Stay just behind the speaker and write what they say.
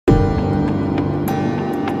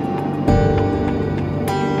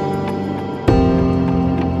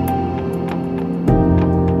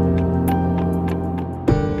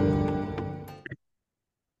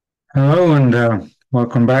and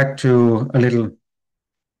welcome back to a little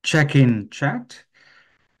check-in chat.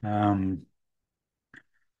 Um,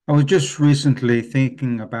 I was just recently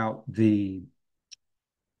thinking about the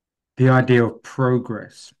idea of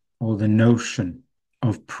progress or the notion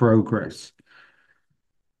of progress,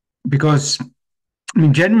 because I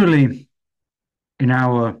mean, generally in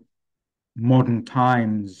our modern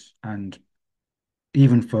times and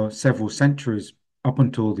even for several centuries up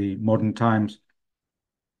until the modern times,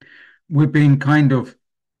 we've been kind of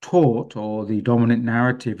taught, or the dominant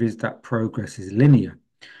narrative is that progress is linear.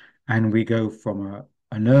 And we go from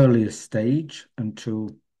an earlier stage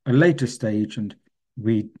until a later stage, and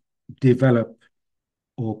we develop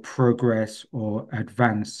or progress or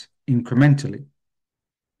advance incrementally.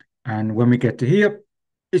 And when we get to here,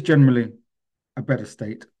 it's generally a better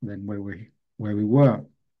state than where we were.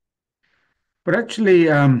 But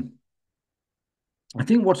actually, I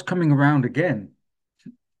think what's coming around again,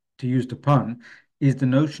 to use the pun, is the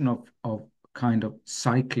notion of kind of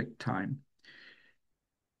cyclic time.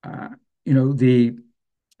 Uh, you know,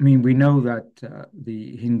 I mean, we know that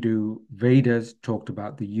the Hindu Vedas talked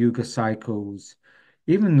about the yuga cycles.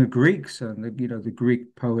 Even the Greeks and the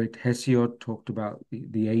Greek poet Hesiod talked about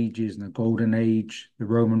the ages and the golden age. The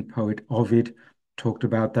Roman poet Ovid talked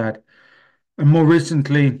about that. And more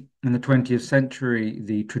recently, in the 20th century,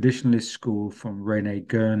 the traditionalist school from René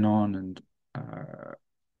Guénon and uh,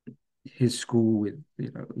 his school with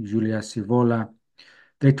Julia Sivola,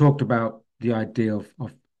 they talked about the idea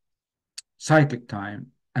of cyclic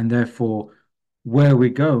time, and therefore where we're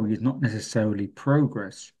going is not necessarily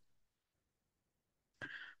progress.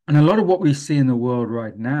 And a lot of what we see in the world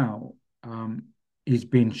right now is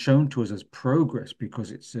being shown to us as progress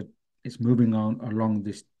because it's moving on along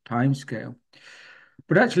this time scale,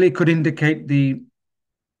 but actually it could indicate the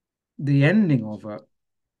ending of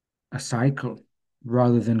a cycle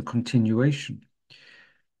rather than continuation.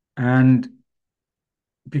 And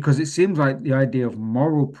because it seems like the idea of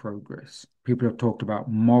moral progress, people have talked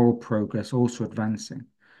about moral progress also advancing.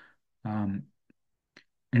 Um,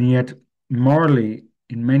 and yet, morally,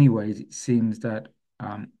 in many ways, it seems that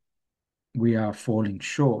we are falling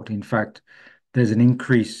short. In fact, there's an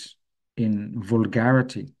increase in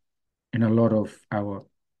vulgarity in a lot of our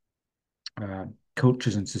uh,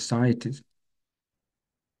 cultures and societies.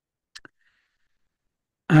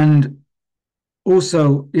 And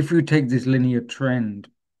also, if we take this linear trend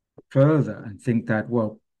further and think that,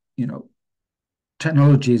 well, you know,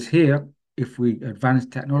 technology is here. If we advance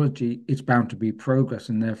technology, it's bound to be progress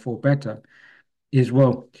and therefore better. Is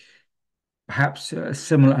well, perhaps a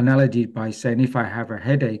similar analogy by saying if I have a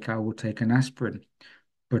headache, I will take an aspirin.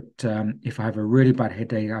 But if I have a really bad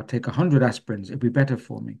headache, I'll take 100 aspirins. It'll be better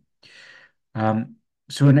for me. Um,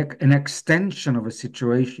 so an extension of a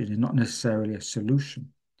situation is not necessarily a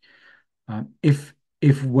solution. If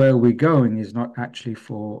where we're going is not actually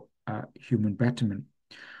for human betterment.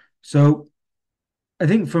 So I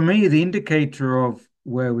think for me, the indicator of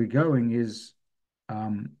where we're going is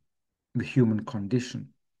um, the human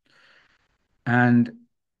condition. And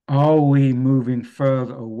are we moving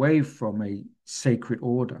further away from a sacred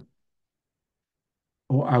order?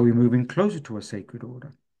 Or are we moving closer to a sacred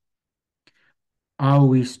order? Are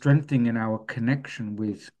we strengthening our connection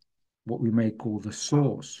with what we may call the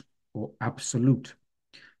source or absolute,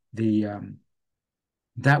 the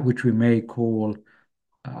that which we may call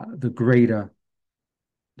the great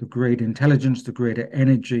intelligence, the greater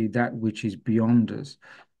energy, that which is beyond us?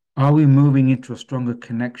 Are we moving into a stronger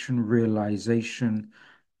connection, realization,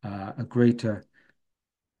 a greater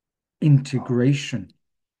integration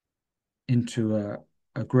into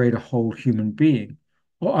a greater whole human being?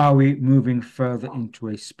 Or are we moving further into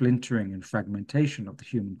a splintering and fragmentation of the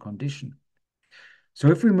human condition? So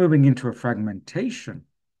if we're moving into a fragmentation,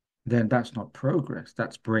 then that's not progress,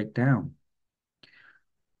 that's breakdown.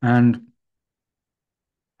 And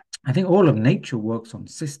I think all of nature works on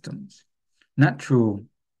systems, natural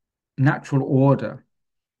natural order,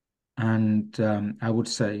 and I would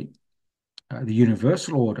say the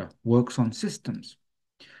universal order works on systems.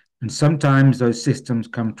 And sometimes those systems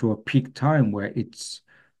come to a peak time where it's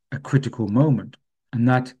a critical moment. And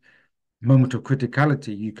that moment of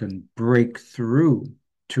criticality, you can break through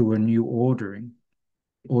to a new ordering,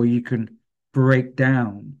 or you can break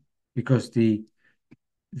down because the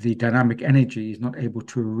dynamic energy is not able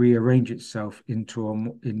to rearrange itself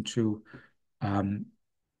into um,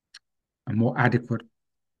 a more adequate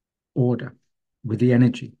order with the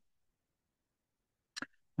energy.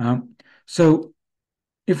 So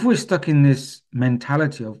if we're stuck in this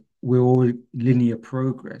mentality of we're all linear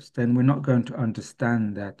progress, then we're not going to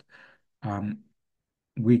understand that um,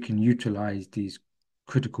 we can utilize these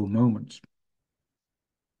critical moments.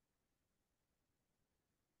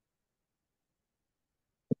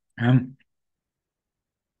 Um,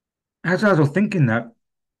 as I was thinking that,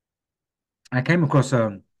 I came across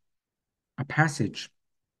a passage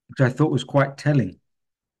which I thought was quite telling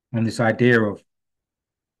on this idea of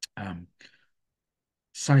um,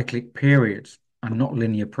 cyclic periods and not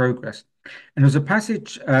linear progress. And there's a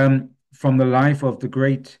passage from the life of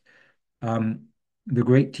um, the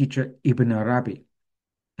great teacher Ibn Arabi.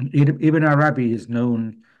 And Ibn Arabi is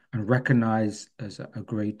known and recognized as a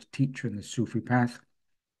great teacher in the Sufi path.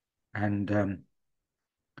 And um,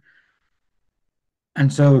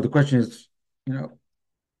 and so the question is, you know,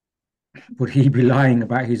 would he be lying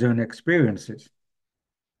about his own experiences?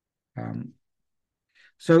 Um,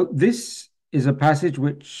 so this is a passage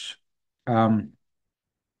which um,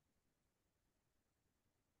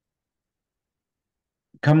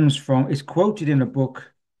 comes from, is quoted in a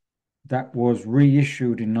book that was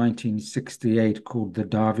reissued in 1968 called The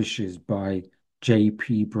Dervishes by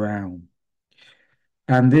J.P. Brown.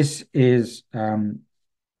 And this is from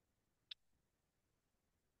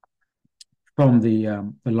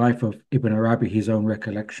the life of Ibn Arabi, his own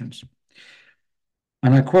recollections.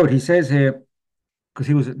 And I quote, he says here, because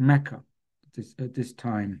he was at Mecca at this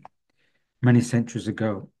time, many centuries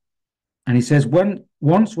ago. And he says,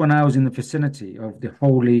 once when I was in the vicinity of the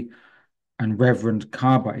holy and reverend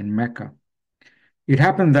Kaaba in Mecca, it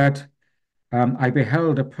happened that I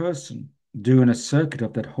beheld a person doing a circuit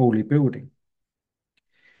of that holy building.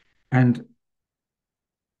 And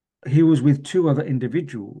he was with two other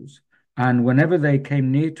individuals, and whenever they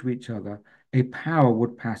came near to each other, a power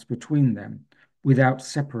would pass between them without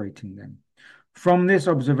separating them. From this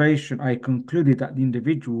observation, I concluded that the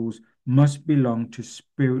individuals must belong to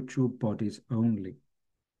spiritual bodies only.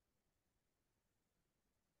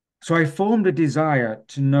 So I formed a desire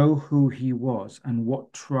to know who he was and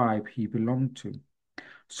what tribe he belonged to.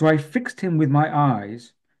 So I fixed him with my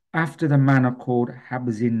eyes after the manner called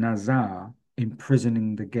Habzin Nazar,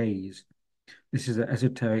 imprisoning the gaze. This is an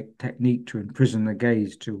esoteric technique to imprison the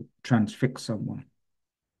gaze, to transfix someone.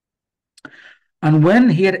 And when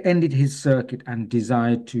he had ended his circuit and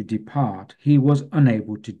desired to depart, he was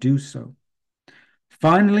unable to do so.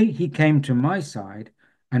 Finally, he came to my side,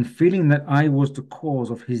 and feeling that I was the cause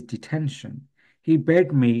of his detention, he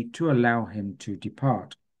begged me to allow him to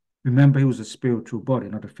depart. Remember, he was a spiritual body,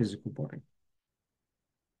 not a physical body.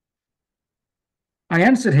 I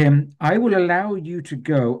answered him, I will allow you to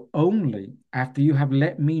go only after you have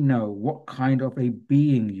let me know what kind of a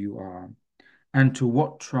being you are and to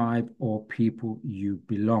what tribe or people you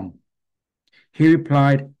belong. He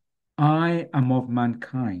replied, I am of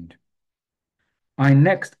mankind. I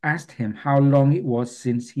next asked him how long it was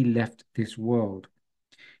since he left this world.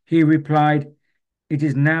 He replied, it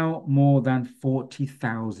is now more than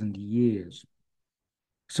 40,000 years.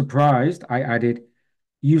 Surprised, I added,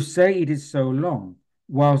 you say it is so long,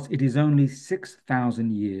 whilst it is only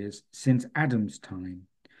 6,000 years since Adam's time,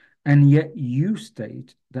 and yet you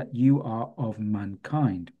state that you are of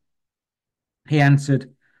mankind. He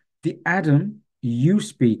answered, the Adam you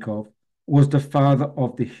speak of was the father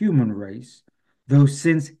of the human race, though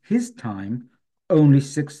since his time only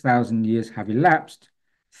 6,000 years have elapsed,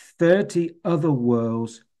 30 other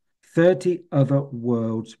worlds, 30 other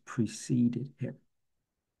worlds preceded him.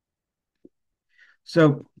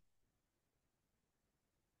 So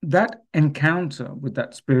that encounter with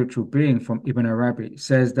that spiritual being from Ibn Arabi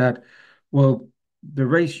says that, well, the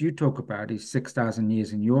race you talk about is 6,000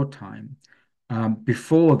 years in your time.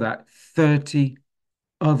 Before that, 30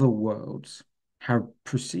 other worlds have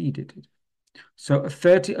preceded it. So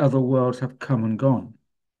 30 other worlds have come and gone.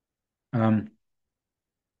 Um,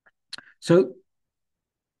 so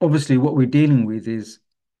obviously what we're dealing with is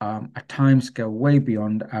a timescale way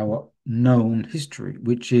beyond our known history,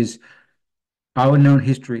 which is our known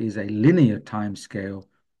history is a linear timescale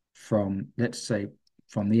from, let's say,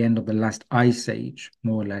 from the end of the last ice age,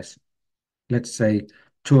 more or less, let's say,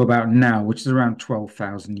 to about now, which is around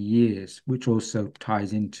 12,000 years, which also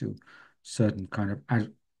ties into certain kind of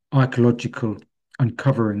archaeological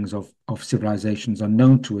uncoverings of civilizations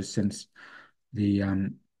unknown to us since the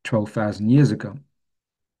 12,000 years ago.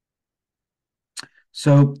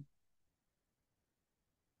 So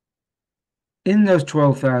in those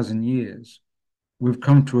 12,000 years, we've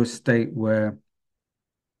come to a state where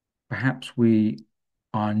perhaps we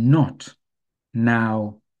are not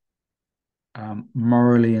now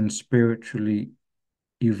morally and spiritually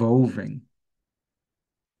evolving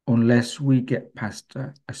unless we get past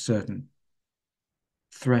a certain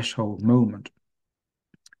threshold moment.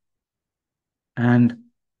 And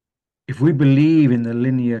if we believe in the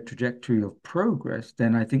linear trajectory of progress,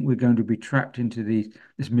 then I think we're going to be trapped into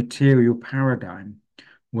this material paradigm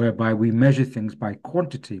whereby we measure things by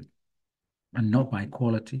quantity and not by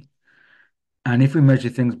quality. And if we measure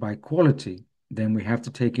things by quality, then we have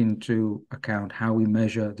to take into account how we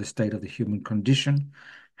measure the state of the human condition,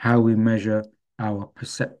 how we measure our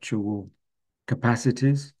perceptual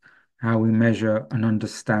capacities, how we measure and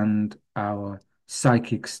understand our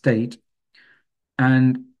psychic state,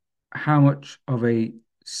 and how much of a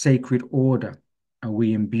sacred order are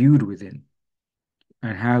we imbued within,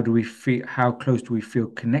 and how do we feel, how close do we feel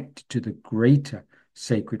connected to the greater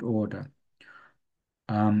sacred order,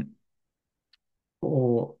 um,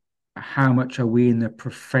 or how much are we in the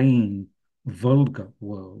profane, vulgar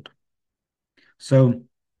world? So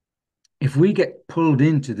if we get pulled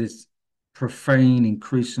into this profane,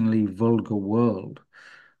 increasingly vulgar world,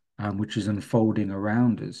 which is unfolding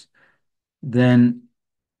around us, then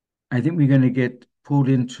I think we're going to get pulled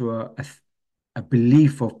into a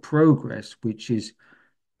belief of progress, which is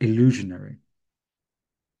illusionary.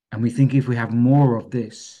 And we think if we have more of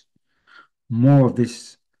this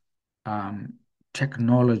um,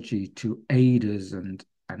 technology to aid us and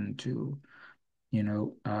to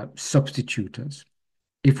substitute us,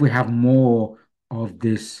 if we have more of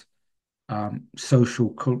this social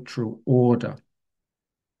cultural order,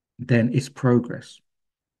 then it's progress.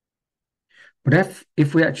 But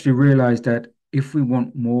if we actually realize that if we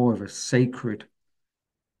want more of a sacred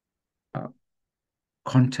uh,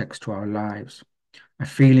 context to our lives, a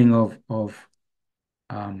feeling of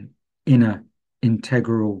um, inner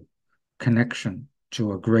integral connection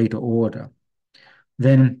to a greater order,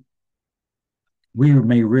 then we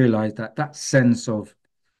may realize that that sense of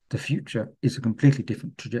the future is a completely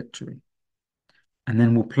different trajectory. And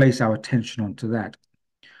then we'll place our attention onto that.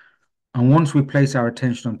 And once we place our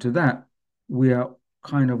attention onto that, we are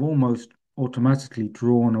kind of almost automatically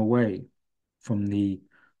drawn away from the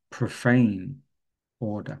profane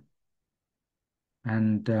order.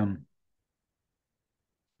 And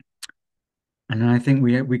and I think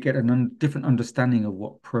we get a different understanding of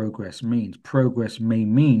what progress means. Progress may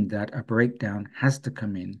mean that a breakdown has to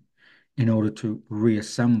come in order to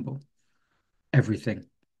reassemble everything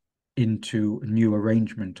into a new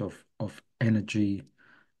arrangement of energy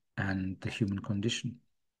and the human condition.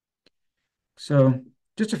 So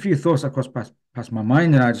just a few thoughts that crossed past my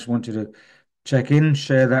mind, and I just wanted to check in,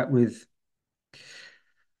 share that with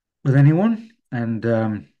anyone, and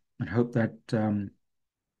hope that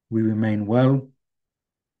we remain well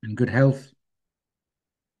in good health,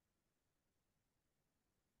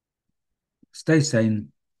 stay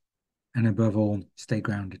sane, and above all, stay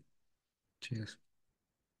grounded. Cheers.